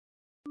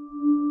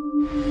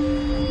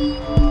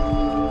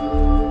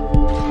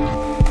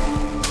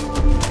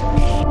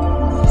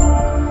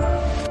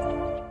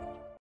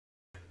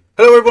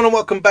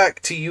welcome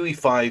back to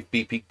UE5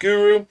 BP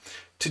Guru.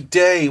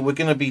 Today we're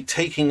going to be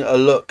taking a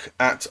look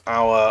at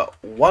our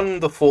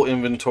wonderful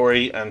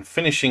inventory and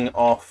finishing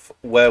off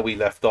where we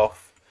left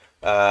off.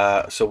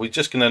 So we're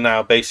just going to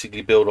now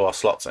basically build our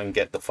slots and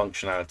get the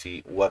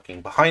functionality working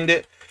behind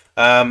it.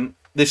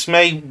 This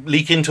may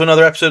leak into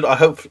another episode.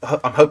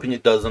 I'm hoping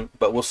it doesn't,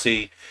 but we'll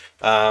see.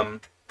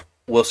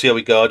 We'll see how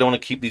we go. I don't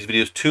want to keep these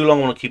videos too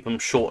long. I want to keep them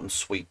short and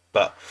sweet.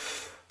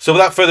 So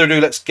without further ado,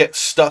 let's get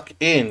stuck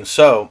in.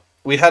 So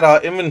we had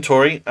our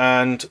inventory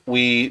and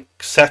we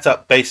set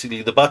up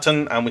basically the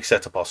button and we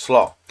set up our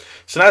slot.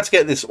 So now to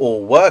get this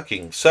all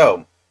working,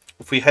 so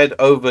if we head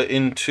over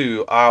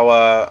into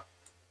our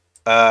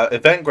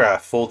event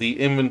graph for the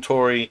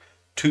inventory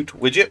toot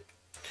widget,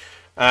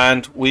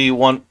 and we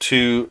want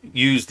to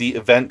use the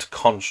event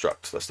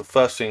construct. That's the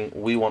first thing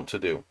we want to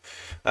do.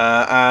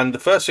 And the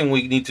first thing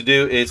we need to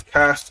do is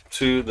cast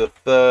to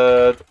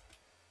third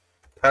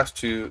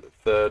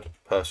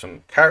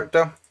person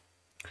character.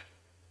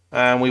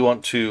 And we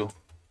want to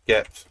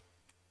get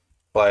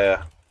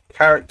player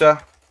character,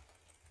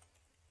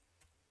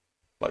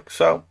 like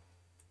so.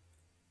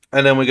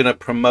 And then we're going to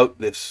promote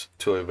this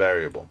to a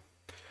variable.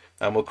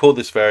 And we'll call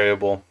this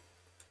variable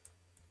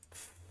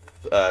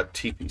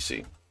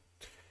TPC.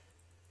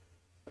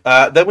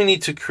 Then we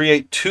need to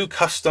create two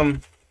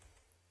custom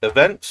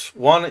events.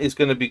 One is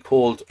going to be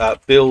called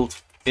build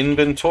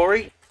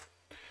inventory,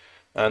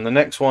 and the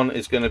next one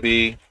is going to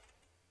be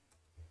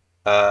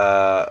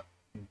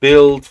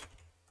build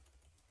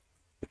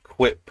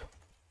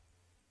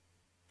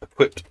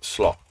equipped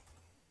slot.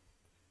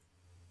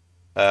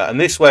 And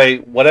this way,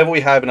 whatever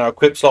we have in our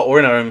equipped slot or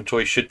in our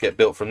inventory should get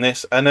built from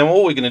this. And then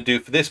all we're going to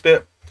do for this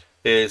bit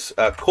is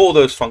call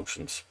those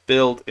functions: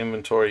 build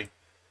inventory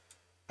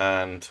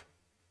and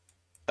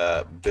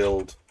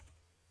build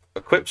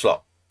equip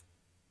slot.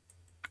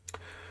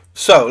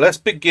 So let's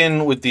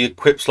begin with the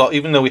equip slot.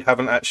 Even though we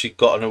haven't actually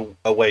gotten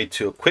a way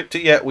to equip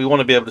it yet, we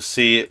want to be able to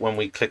see it when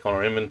we click on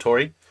our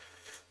inventory.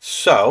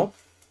 So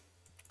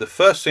the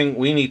first thing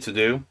we need to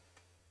do,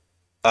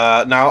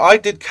 now I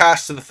did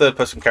cast to the third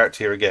person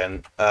character here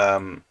again.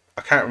 I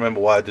can't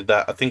remember why I did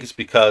that. I think it's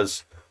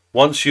because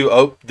once you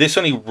open, this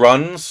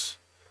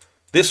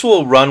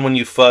will run when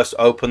you first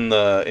open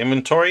the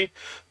inventory,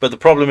 but the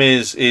problem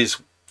is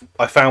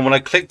I found when I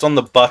clicked on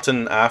the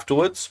button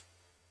afterwards,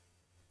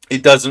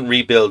 it doesn't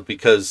rebuild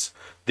because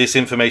this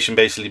information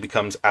basically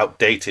becomes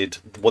outdated.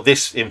 Well,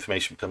 this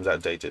information becomes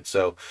outdated,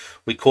 so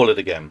we call it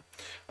again.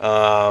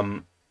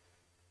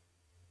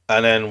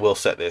 And then we'll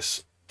set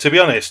this. To be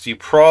honest, you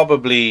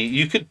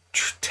could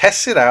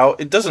test it out.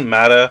 It doesn't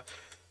matter.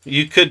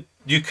 You could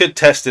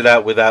test it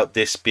out without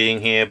this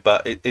being here,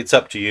 but it's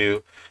up to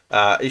you.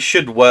 It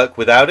should work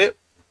without it,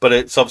 but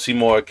it's obviously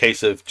more a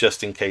case of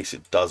just in case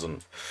it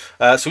doesn't.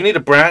 So we need a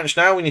branch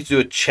now. We need to do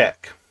a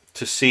check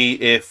to see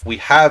if we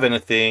have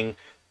anything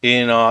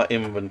in our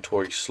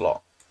inventory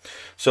slot.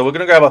 So we're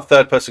going to grab our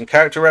third person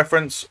character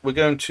reference. We're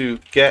going to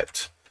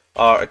get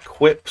our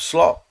equip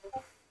slot,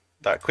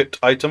 that equipped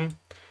item,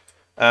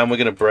 and we're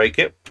going to break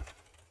it.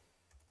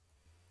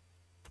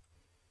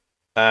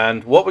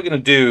 And what we're going to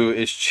do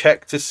is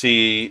check to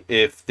see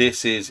if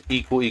this is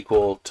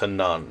equal to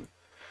none.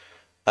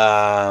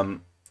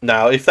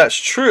 Now, if that's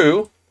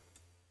true,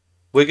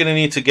 we're going to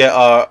need to get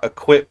our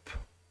equip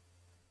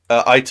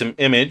item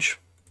image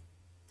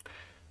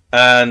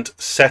and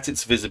set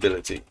its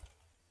visibility.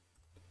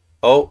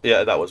 Oh,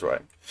 yeah, that was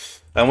right.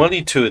 And we'll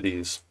need two of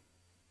these.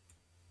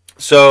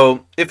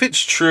 So if it's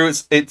true,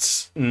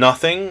 it's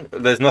nothing.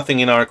 There's nothing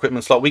in our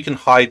equipment slot. We can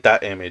hide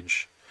that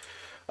image.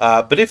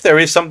 But if there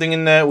is something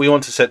in there, we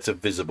want to set to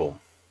visible.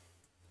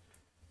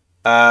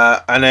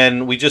 And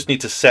then we just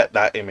need to set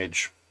that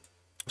image.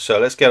 So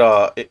let's get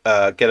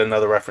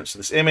another reference to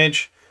this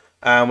image,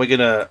 and we're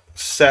gonna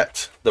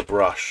set the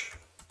brush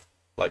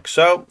like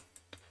so.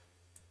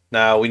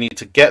 Now we need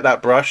to get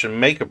that brush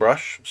and make a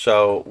brush.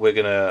 So we're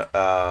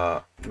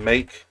gonna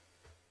make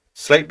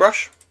slate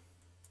brush,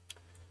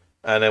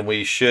 and then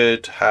we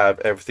should have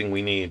everything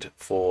we need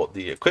for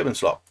the equipment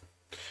slot.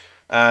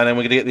 And then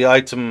we're gonna get the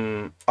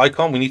item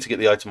icon. We need to get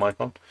the item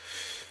icon,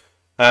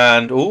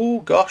 and oh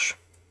gosh,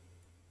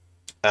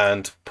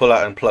 and pull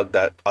out and plug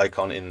that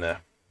icon in there.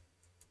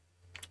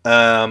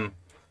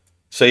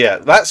 So yeah,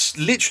 that's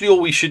literally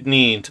all we should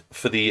need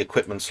for the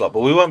equipment slot,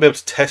 but we won't be able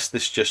to test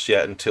this just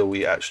yet until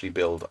we actually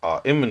build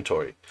our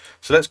inventory.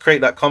 So let's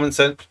create that comment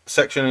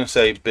section and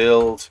say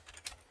build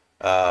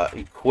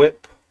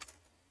equipment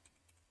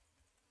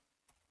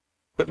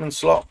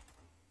slot.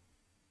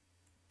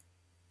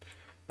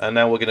 And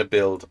now we're going to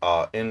build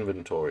our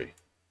inventory.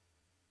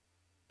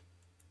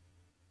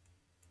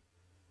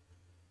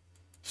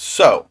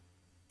 So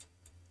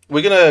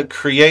we're going to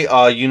create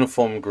our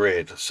uniform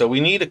grid. So we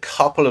need a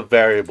couple of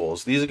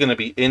variables. These are going to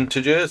be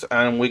integers,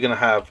 and we're going to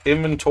have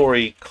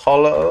inventory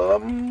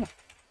column.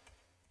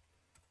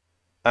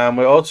 And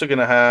we're also going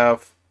to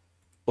have,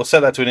 we'll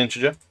set that to an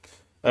integer.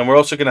 And we're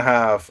also going to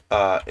have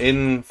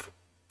inv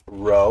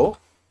row,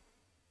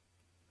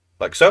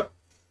 like so.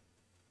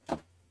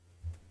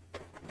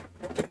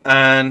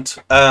 And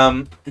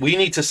we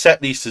need to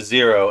set these to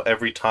 0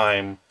 every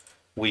time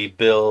we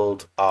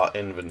build our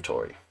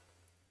inventory.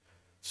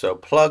 So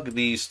plug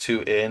these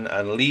two in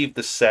and leave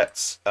the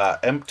sets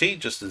empty,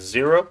 just as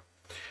 0.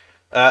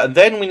 And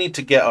then we need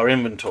to get our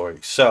inventory.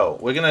 So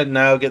we're going to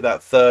now get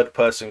that third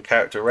person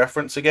character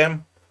reference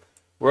again.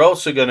 We're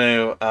also going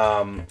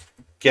to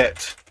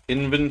get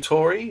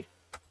inventory.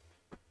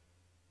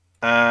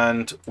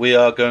 And we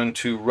are going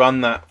to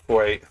run that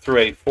through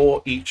a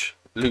for each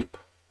loop.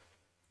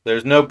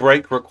 There's no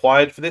break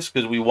required for this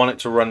because we want it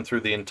to run through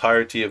the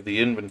entirety of the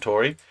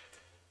inventory.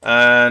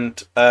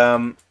 And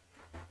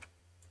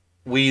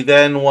we're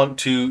going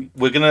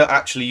to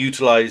actually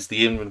utilize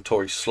the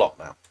inventory slot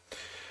now.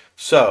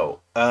 So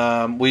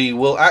we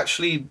will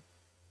actually,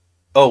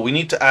 we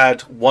need to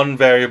add one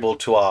variable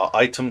to our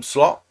item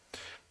slot.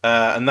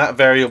 And that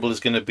variable is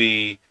going to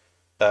be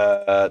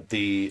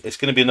it's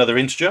going to be another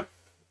integer.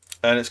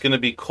 And it's going to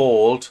be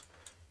called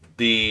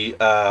the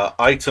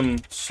item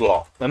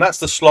slot. And that's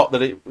the slot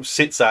that it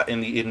sits at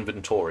in the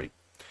inventory.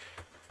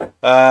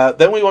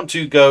 Then we want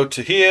to go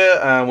to here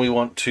and we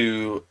want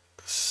to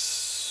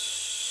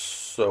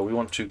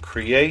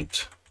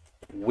create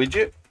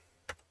widget.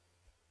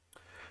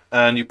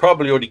 And you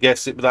probably already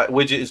guessed it, but that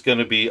widget is going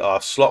to be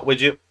our slot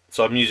widget.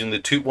 So I'm using the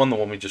toot one, the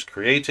one we just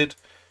created.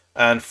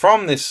 And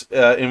from this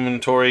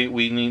inventory,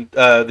 we need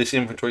this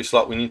inventory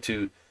slot. We need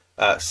to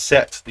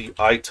set the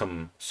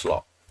item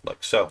slot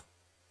like so.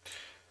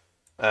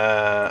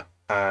 And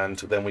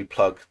then we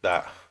plug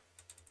that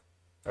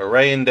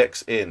array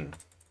index in.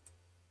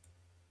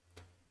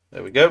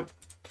 There we go.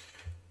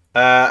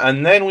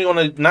 And then we're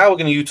going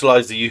to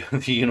utilize the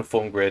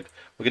uniform grid.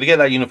 We're going to get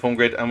that uniform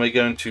grid and we're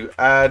going to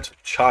add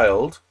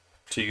child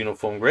to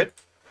uniform grid.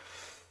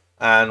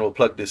 And we'll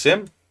plug this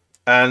in.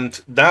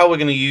 And now we're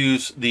going to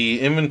use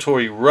the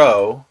inventory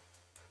row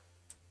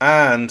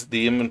and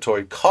the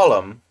inventory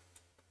column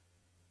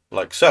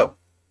like so.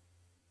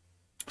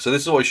 So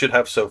this is what we should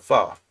have so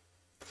far.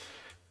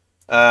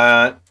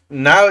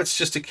 Now it's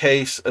just a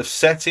case of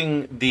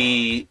setting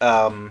the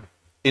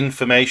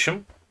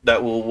information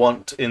that we'll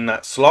want in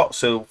that slot.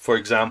 So for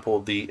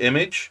example, the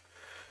image.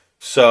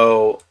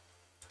 So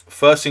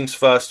first things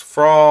first,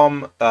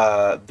 from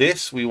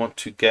this we want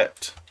to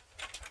get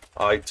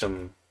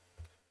item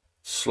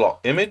slot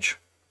image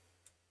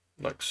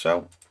like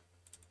so.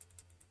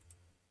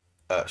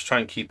 Let's try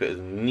and keep it as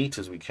neat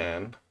as we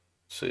can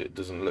so it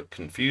doesn't look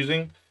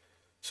confusing.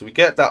 So we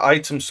get that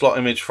item slot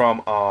image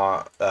from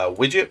our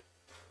widget,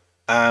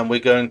 and we're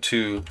going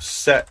to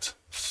set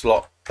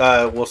slot.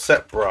 We'll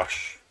set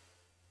brush.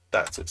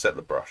 That's it. Set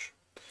the brush.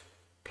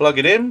 Plug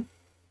it in,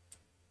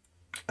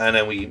 and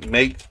then we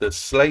make the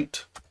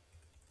slate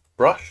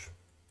brush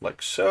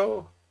like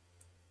so.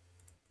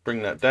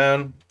 Bring that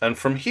down, and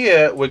from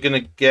here we're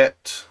going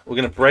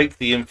to break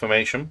the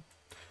information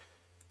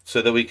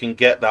so that we can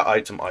get that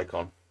item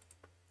icon,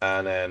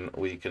 and then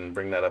we can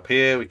bring that up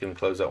here. We can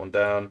close that one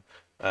down.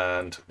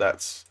 And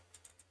that's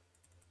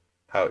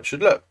how it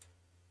should look.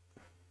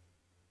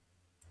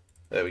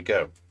 There we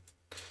go.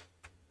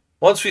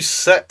 Once we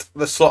set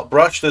the slot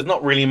brush, there's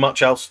not really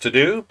much else to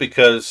do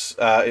because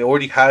it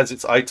already has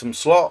its item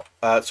slot.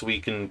 So we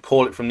can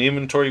call it from the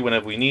inventory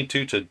whenever we need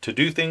to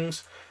do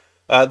things.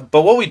 But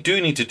what we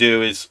do need to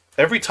do is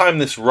every time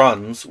this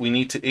runs, we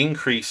need to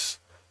increase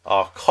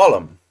our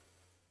column.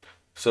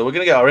 So we're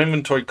going to get our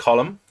inventory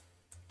column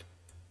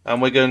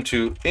and we're going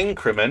to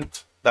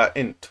increment that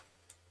int.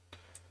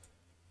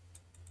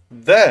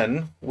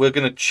 Then we're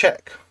going to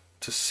check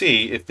to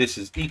see if this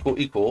is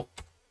equal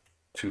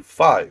to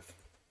 5.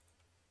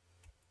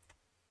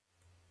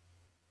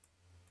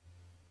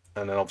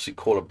 And then obviously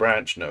call a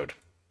branch node.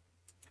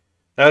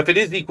 Now if it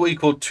is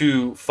equal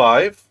to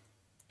 5,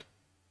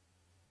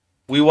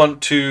 we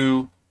want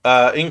to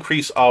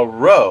increase our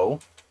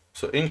row.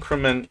 So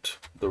increment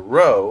the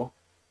row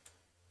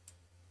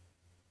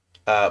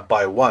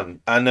by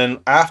 1. And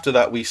then after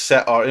that we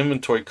set our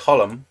inventory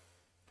column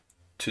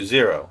to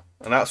 0.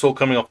 And that's all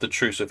coming off the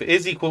true. So if it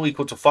is equal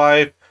to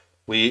 5,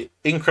 we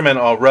increment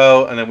our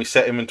row and then we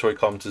set inventory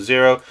column to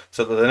 0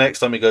 so that the next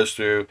time it goes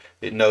through,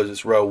 it knows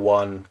it's row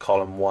 1,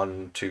 column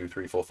 1, 2,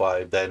 3, 4,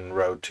 5, then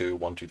row 2,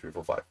 1, 2, 3,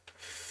 4, 5.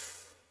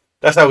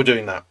 That's how we're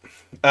doing that.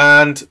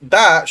 And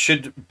that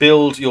should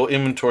build your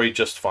inventory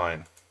just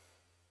fine.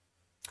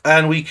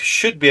 And we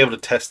should be able to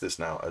test this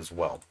now as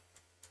well.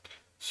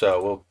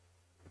 So we'll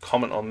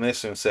comment on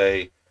this and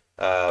say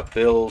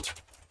build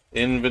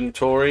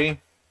inventory.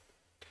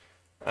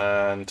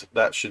 And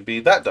that should be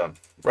that done.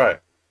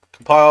 Right.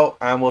 Compile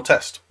and we'll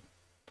test.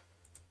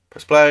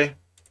 Press play.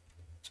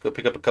 Let's go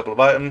pick up a couple of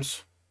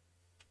items.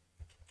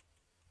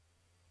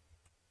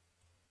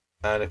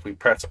 And if we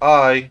press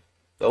I,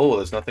 oh,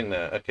 there's nothing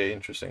there. Okay,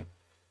 interesting.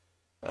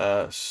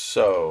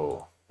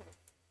 So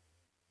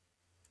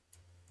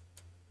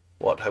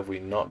what have we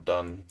not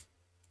done?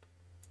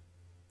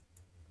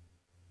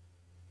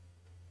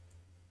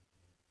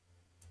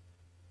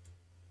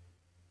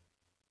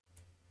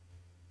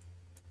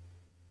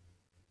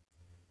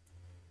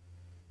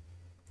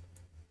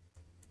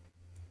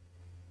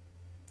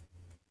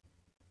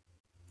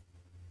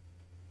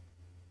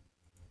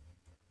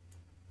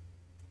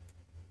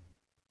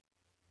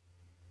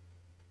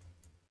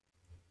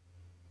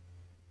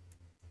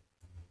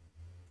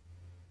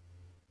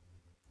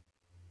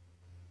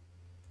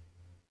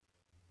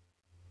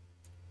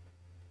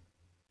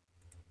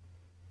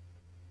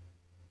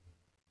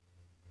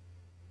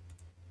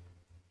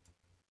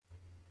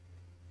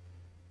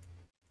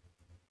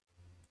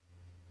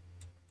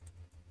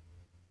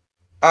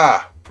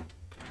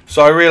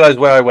 So I realized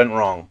where I went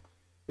wrong.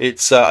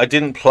 It's I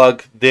didn't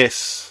plug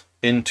this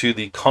into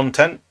the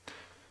content,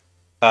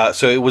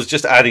 so it was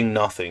just adding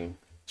nothing.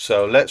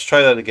 So let's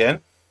try that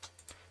again,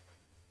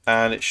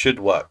 and it should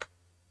work.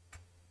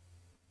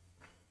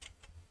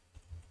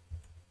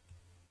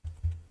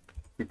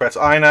 We press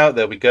I now,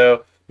 there we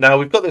go. Now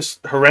we've got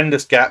this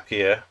horrendous gap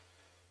here.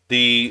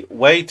 The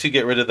way to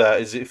get rid of that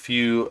is if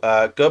you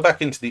go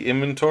back into the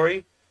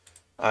inventory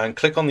and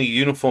click on the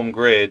uniform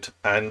grid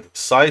and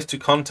size to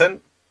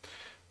content.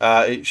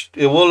 It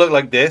will look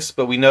like this,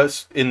 but we know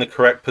it's in the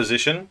correct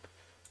position.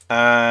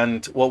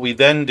 And what we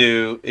then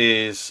do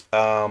is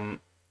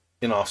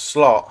in our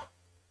slot,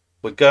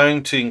 we're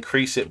going to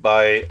increase it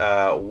by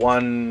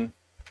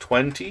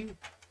 120.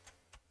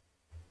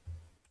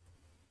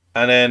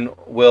 And then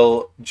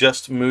we'll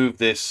just move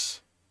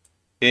this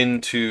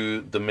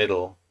into the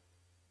middle,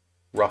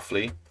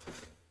 roughly.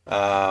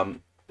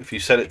 If you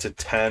set it to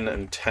 10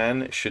 and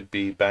 10, it should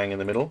be bang in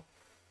the middle.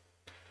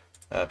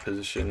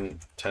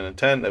 Position 10 and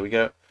 10, there we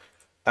go.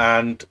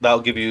 And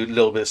that'll give you a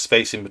little bit of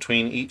space in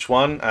between each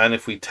one. And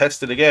if we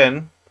test it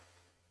again,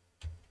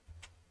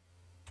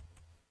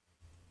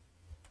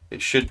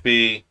 it should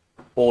be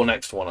all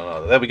next to one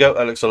another. There we go,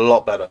 that looks a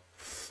lot better.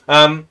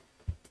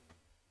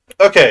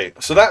 Okay,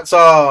 so that's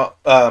our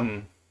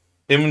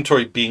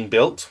inventory being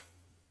built.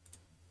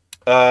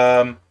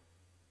 There's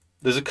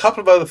a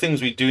couple of other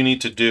things we do need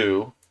to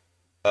do.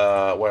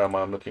 Where am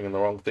I? I'm looking in the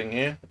wrong thing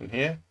here. In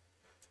here,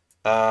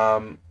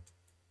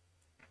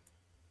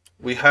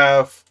 we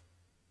have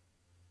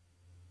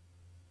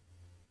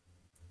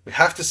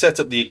to set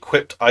up the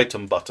equipped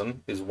item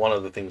button. Is one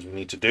of the things we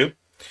need to do.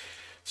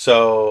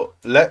 So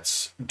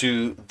let's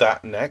do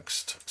that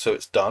next. So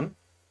it's done.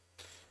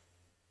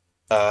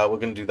 We're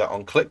going to do that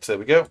on clicked. There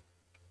we go.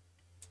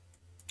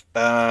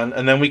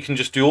 And then we can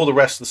just do all the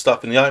rest of the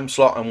stuff in the item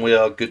slot, and we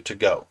are good to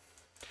go.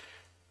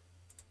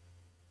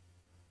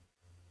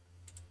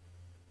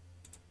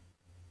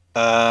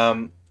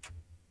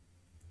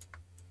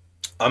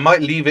 I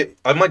might leave it.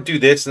 I might do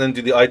this and then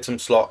do the item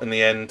slot in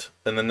the end,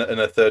 and then in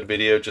a third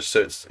video, just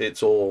so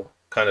it's all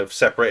kind of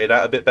separated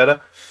out a bit better.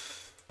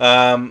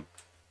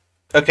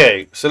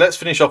 Okay, so let's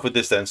finish off with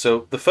this then.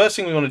 So the first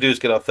thing we want to do is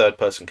get our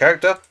third-person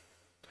character.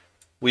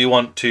 We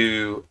want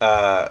to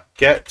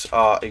get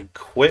our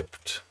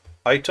equipped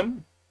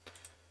item,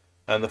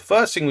 and the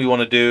first thing we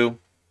want to do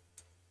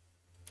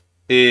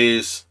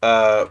is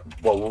well,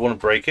 we want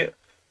to break it,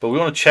 but we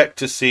want to check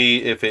to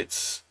see if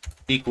it's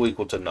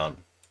equal to none.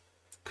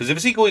 Because if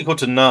it's equal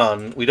to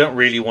none, we don't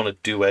really want to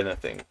do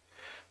anything,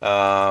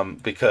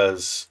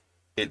 because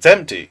it's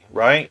empty,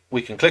 right?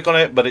 We can click on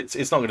it, but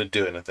it's not going to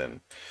do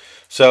anything.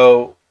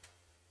 So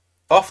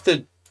off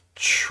the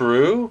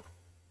true,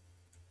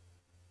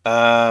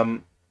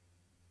 we'll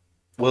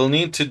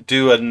need to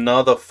do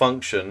another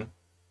function,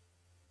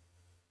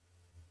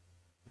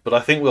 but I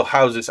think we'll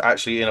house this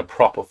actually in a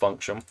proper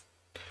function.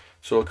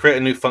 So we'll create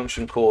a new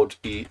function called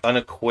the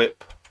unequip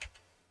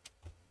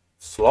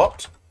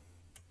slot,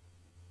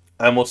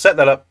 and we'll set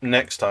that up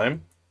next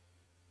time.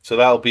 So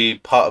that'll be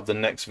part of the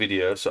next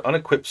video. So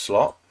unequip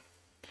slot.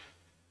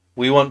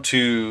 We want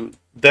to,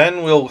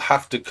 then we'll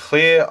have to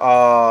clear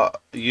our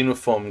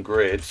uniform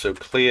grid. So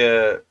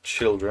clear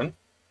children,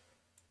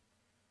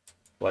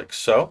 like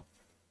so.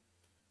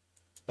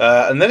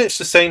 And then it's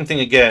the same thing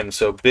again.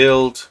 So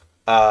build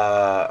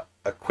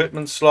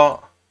equipment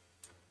slot,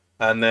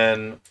 and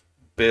then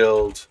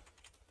build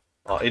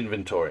our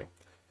inventory.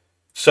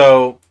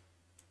 So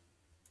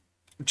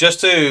just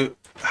to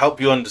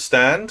help you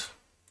understand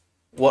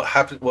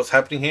what's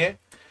happening here.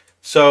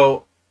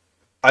 So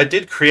I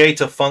did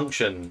create a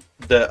function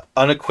that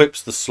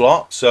unequips the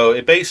slot. So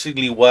it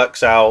basically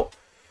works out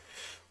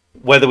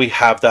whether we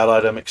have that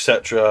item,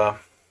 etc.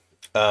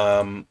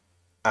 And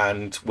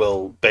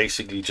will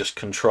basically just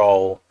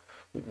control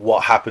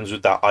what happens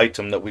with that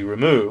item that we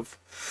remove.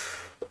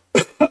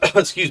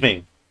 Excuse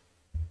me.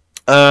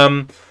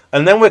 And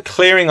then we're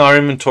clearing our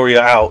inventory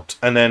out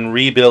and then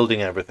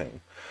rebuilding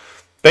everything.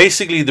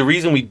 Basically, the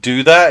reason we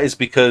do that is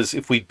because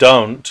if we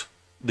don't,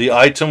 the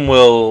item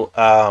will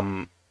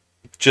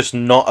just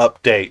not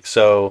update.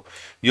 So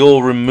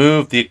you'll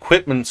remove the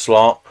equipment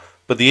slot,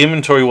 but the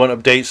inventory won't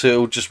update,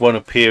 so it just won't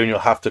appear, and you'll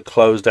have to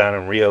close down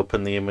and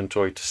reopen the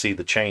inventory to see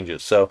the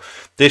changes. So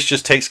this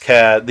just takes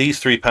care, these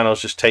three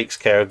panels just takes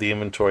care of the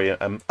inventory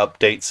and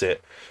updates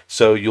it,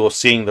 so you're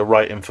seeing the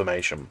right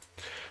information.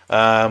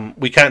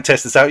 We can't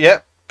test this out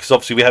yet, because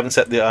obviously we haven't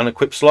set the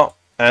unequip slot,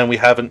 and we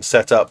haven't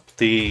set up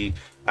the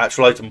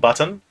actual item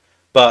button.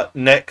 But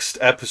next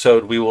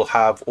episode we will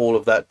have all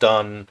of that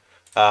done,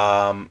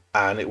 and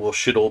it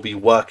should all be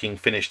working,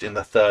 finished in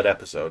the third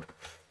episode.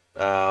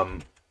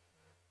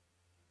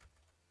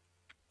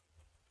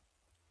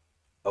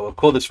 I will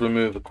call this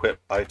remove equip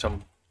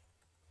item.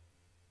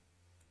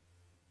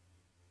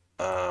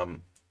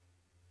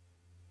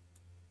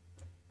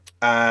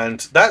 And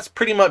that's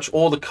pretty much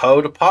all the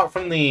code, apart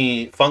from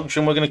the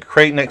function we're going to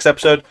create next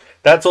episode.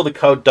 That's all the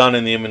code done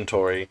in the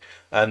inventory,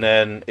 and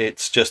then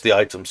it's just the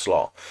item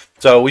slot.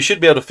 So we should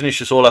be able to finish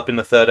this all up in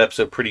the third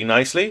episode pretty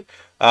nicely.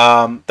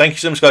 Thank you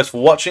so much, guys,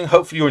 for watching.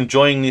 Hopefully you're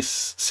enjoying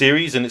this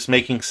series and it's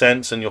making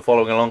sense and you're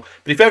following along.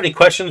 But if you have any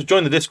questions,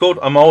 join the Discord.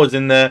 I'm always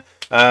in there,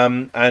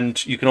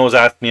 and you can always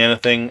ask me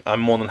anything.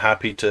 I'm more than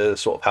happy to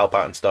sort of help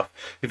out and stuff.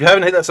 If you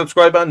haven't hit that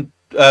subscribe button,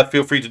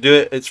 feel free to do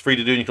it. It's free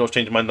to do, and you can always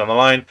change your mind down the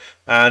line.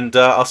 And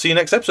I'll see you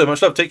next episode.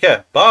 Much love. Take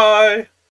care. Bye.